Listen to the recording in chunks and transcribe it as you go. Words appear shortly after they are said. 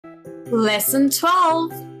Lesson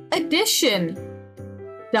 12, Addition.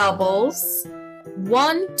 Doubles,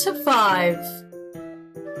 1 to 5.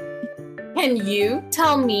 Can you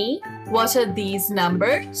tell me what are these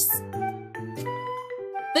numbers?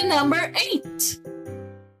 The number 8,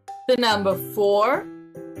 the number 4,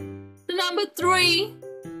 the number 3,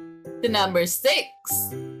 the number 6,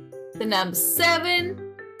 the number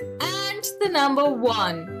 7, and the number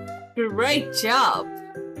 1. Great job!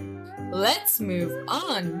 Let's move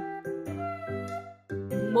on.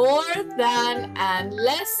 More than and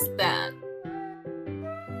less than.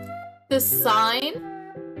 The sign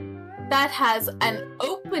that has an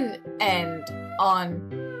open end on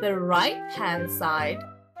the right-hand side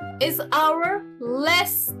is our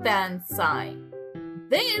less than sign.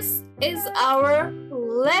 This is our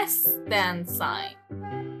less than sign.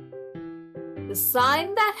 The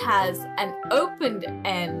sign that has an opened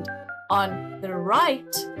end on the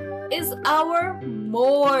right is our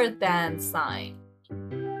more than sign.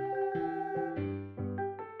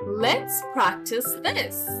 Let's practice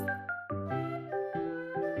this.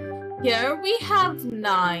 Here we have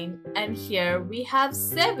 9 and here we have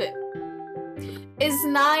 7. Is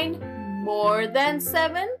 9 more than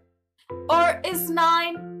 7 or is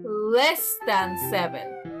 9 less than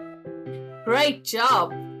 7? Great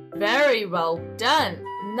job! Very well done.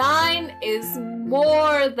 9 is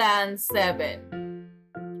more than 7.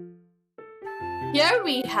 Here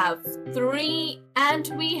we have 3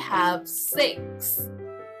 and we have 6.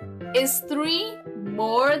 Is 3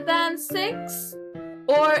 more than 6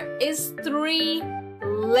 or is 3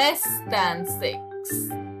 less than 6?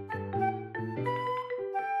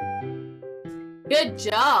 Good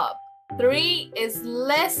job! 3 is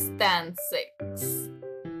less than 6.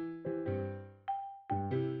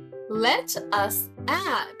 Let us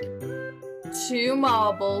add 2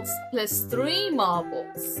 marbles plus 3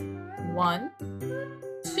 marbles. 1,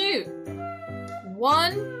 2.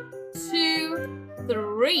 1, 2,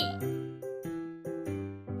 3.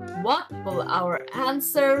 What will our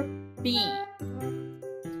answer be?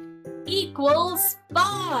 Equals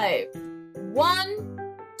 5.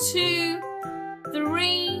 1, 2,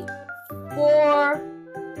 3, 4,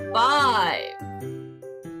 5.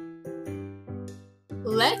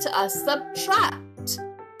 Let us subtract.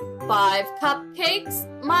 5 cupcakes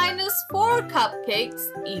minus 4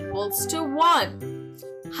 cupcakes equals to 1.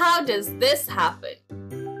 How does this happen?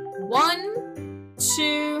 1,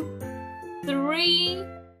 2, 3,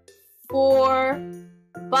 4,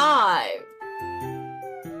 5.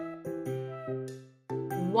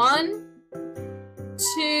 1,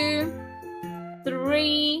 2,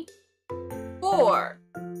 3, 4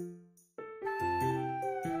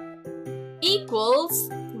 equals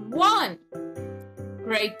 1.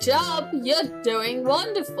 Great job! You're doing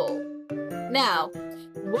wonderful. Now,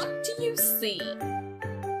 what do you see?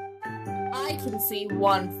 I can see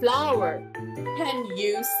 1 flower. Can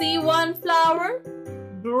you see 1 flower?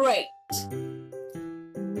 Great!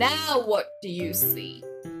 Now what do you see?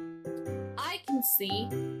 I can see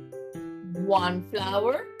 1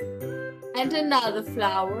 flower and another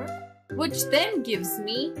flower, which then gives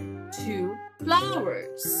me 2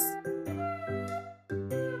 flowers.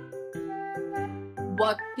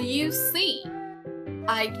 What do you see?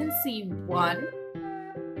 I can see 1,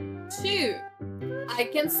 2. I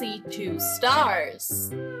can see 2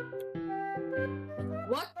 stars.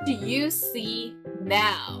 What do you see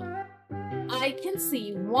now? I can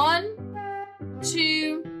see 1,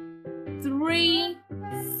 2, 3,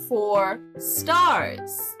 4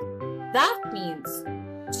 stars. That means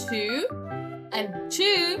 2 and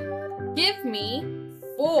 2 give me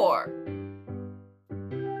 4.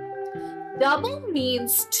 Double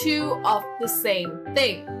means 2 of the same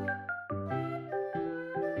thing.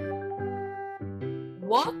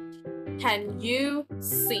 What can you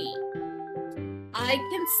see? I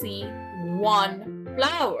can see 1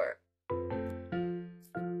 flower.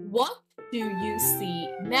 What do you see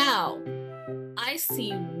now? I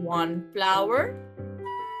see 1 flower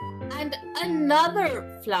and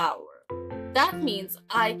another flower. That means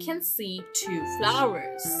I can see 2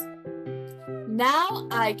 flowers. Now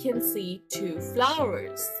I can see 2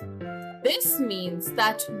 flowers. This means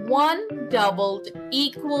that 1 doubled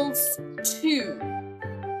equals 2.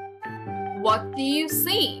 What do you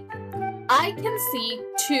see? I can see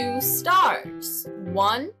 2 stars.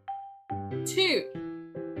 1, 2.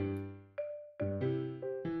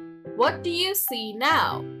 What do you see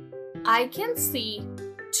now? I can see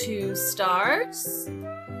 2 stars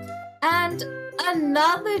and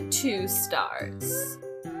another 2 stars.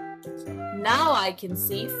 Now I can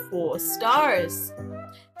see 4 stars.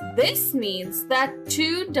 This means that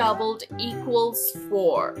 2 doubled equals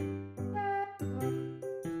 4.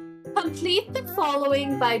 Complete the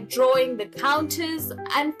following by drawing the counters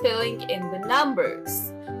and filling in the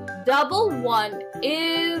numbers. Double 1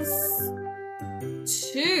 is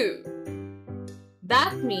 2.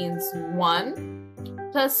 That means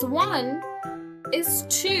 1 plus 1 is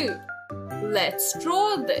 2. Let's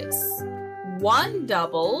draw this. 1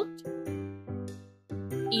 doubled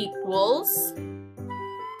equals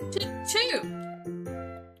to 2.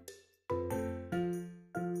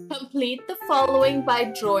 Complete the following by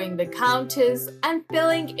drawing the counters and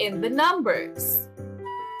filling in the numbers.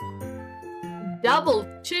 Double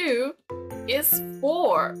 2 is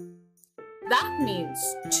 4. That means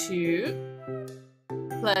 2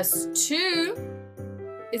 plus 2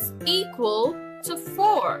 is equal to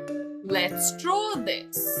 4. Let's draw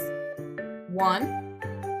this. 1,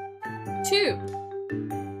 2.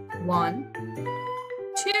 1,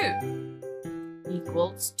 2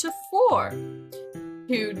 equals to 4.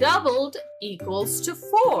 2 doubled equals to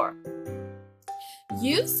 4.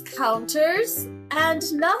 Use counters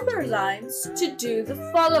and number lines to do the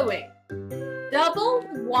following. Double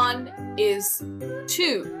 1 is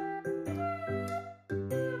 2.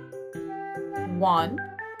 1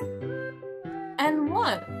 and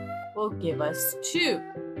 1 will give us 2.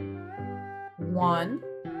 1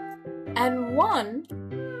 and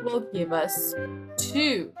 1 will give us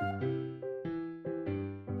 2.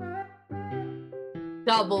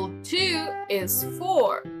 Double 2 is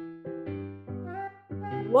 4.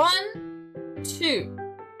 1, 2.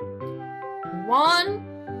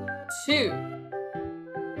 1, 2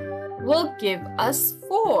 will give us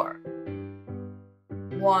 4.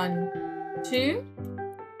 1, 2.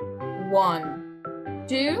 1,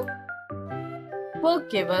 2 will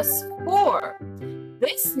give us 4.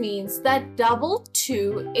 This means that double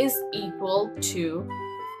 2 is equal to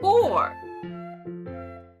 4.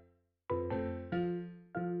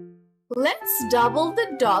 Let's double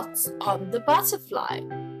the dots on the butterfly.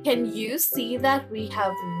 Can you see that we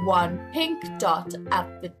have one pink dot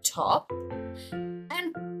at the top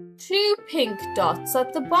and 2 pink dots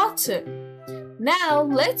at the bottom? Now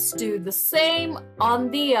let's do the same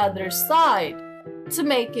on the other side to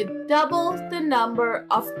make it double the number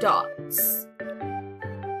of dots.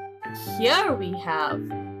 Here we have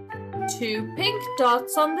 2 pink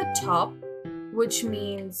dots on the top, which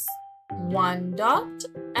means 1 dot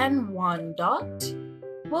and 1 dot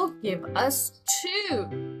will give us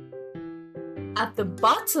 2. At the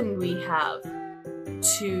bottom we have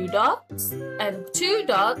 2 dots and 2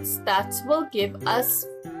 dots that will give us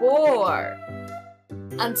 4.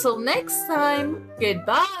 Until next time,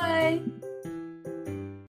 goodbye!